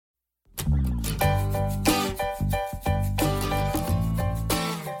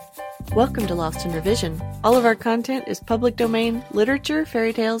Welcome to Lost in Revision. All of our content is public domain, literature,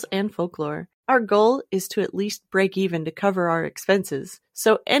 fairy tales, and folklore. Our goal is to at least break even to cover our expenses,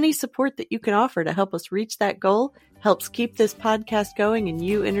 so any support that you can offer to help us reach that goal helps keep this podcast going and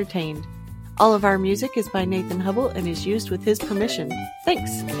you entertained. All of our music is by Nathan Hubble and is used with his permission.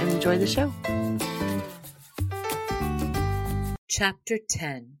 Thanks, and enjoy the show. Chapter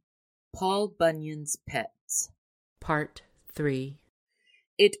 10 Paul Bunyan's Pets Part 3.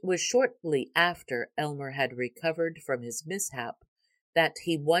 It was shortly after Elmer had recovered from his mishap that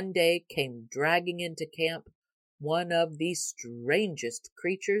he one day came dragging into camp one of the strangest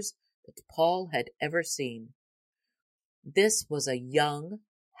creatures that Paul had ever seen. This was a young,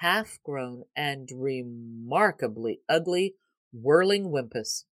 half-grown, and remarkably ugly whirling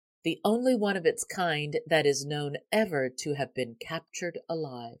Wympus, the only one of its kind that is known ever to have been captured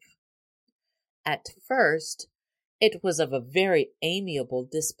alive. At first, it was of a very amiable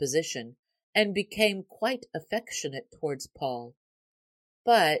disposition, and became quite affectionate towards Paul.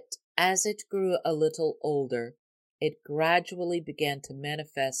 But as it grew a little older, it gradually began to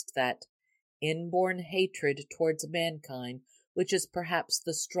manifest that inborn hatred towards mankind which is perhaps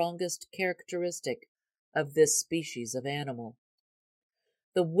the strongest characteristic of this species of animal.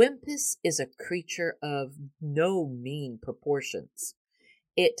 The Wympus is a creature of no mean proportions.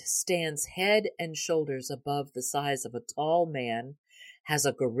 It stands head and shoulders above the size of a tall man, has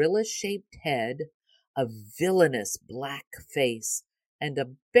a gorilla-shaped head, a villainous black face, and a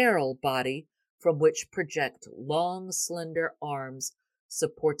barrel body from which project long, slender arms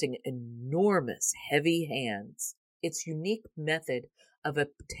supporting enormous, heavy hands. Its unique method of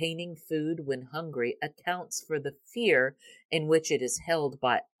obtaining food when hungry accounts for the fear in which it is held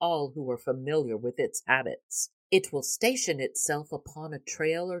by all who are familiar with its habits. It will station itself upon a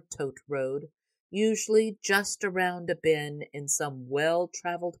trail or tote road, usually just around a bend in some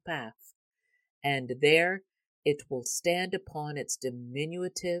well-traveled path, and there it will stand upon its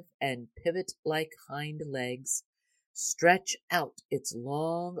diminutive and pivot-like hind legs, stretch out its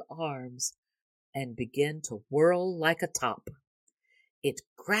long arms, and begin to whirl like a top. It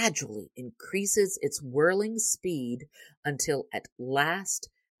gradually increases its whirling speed until at last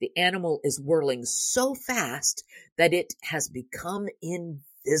the animal is whirling so fast that it has become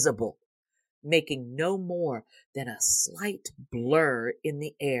invisible, making no more than a slight blur in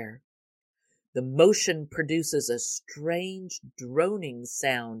the air. The motion produces a strange droning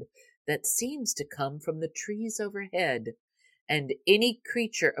sound that seems to come from the trees overhead, and any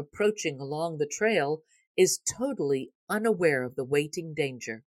creature approaching along the trail is totally unaware of the waiting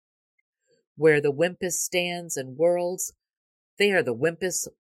danger. Where the Wympus stands and whirls, there the Wympus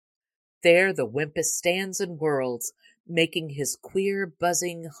stands and whirls, making his queer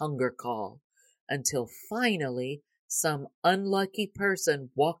buzzing hunger call, until finally some unlucky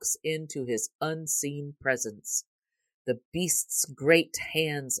person walks into his unseen presence. The beast's great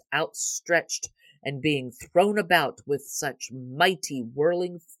hands outstretched and being thrown about with such mighty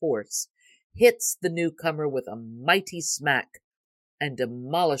whirling force, hits the newcomer with a mighty smack, and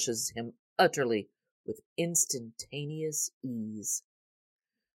demolishes him utterly with instantaneous ease.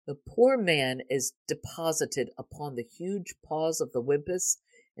 The poor man is deposited upon the huge paws of the Wympus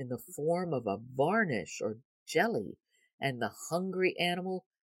in the form of a varnish or jelly, and the hungry animal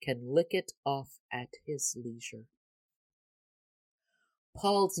can lick it off at his leisure.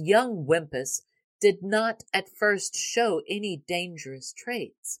 Paul's young Wympus did not at first show any dangerous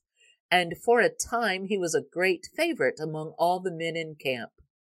traits, and for a time he was a great favorite among all the men in camp.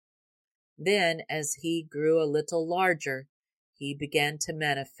 Then, as he grew a little larger, he began to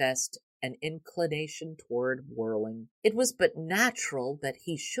manifest an inclination toward whirling. It was but natural that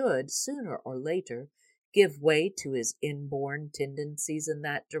he should, sooner or later, give way to his inborn tendencies in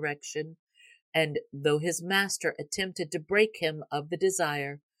that direction, and though his master attempted to break him of the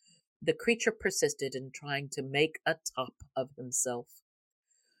desire, the creature persisted in trying to make a top of himself.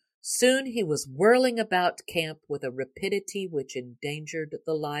 Soon he was whirling about camp with a rapidity which endangered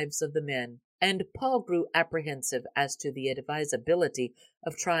the lives of the men, and Paul grew apprehensive as to the advisability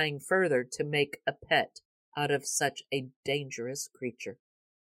of trying further to make a pet out of such a dangerous creature.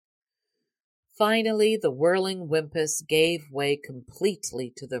 Finally, the whirling Wympus gave way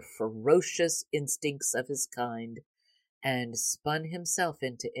completely to the ferocious instincts of his kind, and spun himself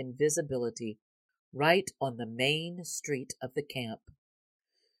into invisibility right on the main street of the camp.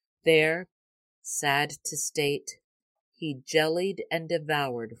 There, sad to state, he jellied and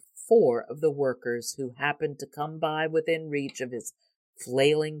devoured 4 of the workers who happened to come by within reach of his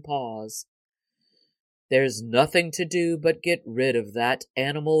flailing paws. "There's nothing to do but get rid of that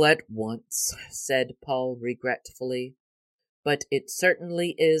animal at once," said Paul regretfully. but it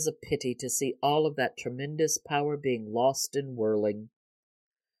certainly is a pity to see all of that tremendous power being lost in whirling."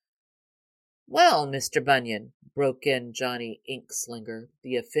 "Well, Mr. Bunyan," broke in Johnny Inkslinger,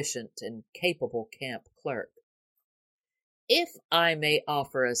 the efficient and capable camp clerk, "if I may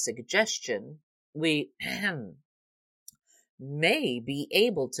offer a suggestion, we may be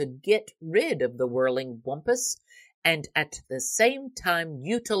able to get rid of the whirling wumpus and at the same time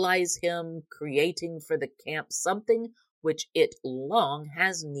utilize him, creating for the camp something which it long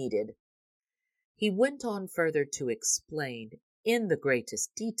has needed." He went on further to explain, in the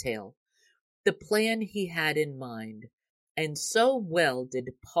greatest detail, the plan he had in mind, and so well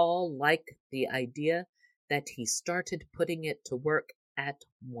did Paul like the idea that he started putting it to work at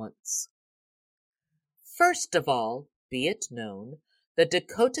once. First of all, be it known, the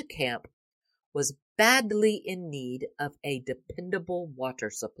Dakota camp was badly in need of a dependable water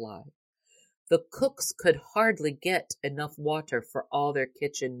supply. The cooks could hardly get enough water for all their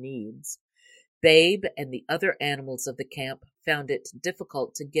kitchen needs. Babe and the other animals of the camp found it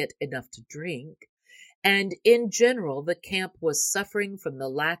difficult to get enough to drink, and in general the camp was suffering from the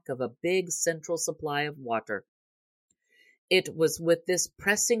lack of a big central supply of water. It was with this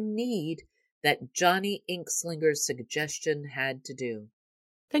pressing need that Johnny Inkslinger's suggestion had to do.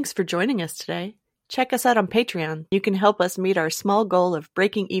 Thanks for joining us today. Check us out on Patreon. You can help us meet our small goal of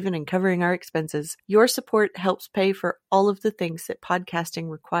breaking even and covering our expenses. Your support helps pay for all of the things that podcasting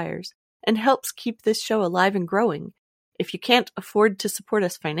requires and helps keep this show alive and growing. If you can't afford to support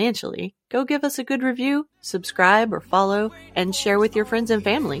us financially, go give us a good review, subscribe or follow, and share with your friends and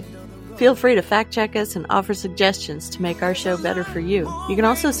family. Feel free to fact check us and offer suggestions to make our show better for you. You can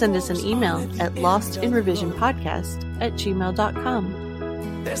also send us an email at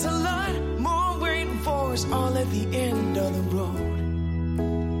lostinrevisionpodcast@gmail.com. There's a lot more waiting for us all at the end of the road.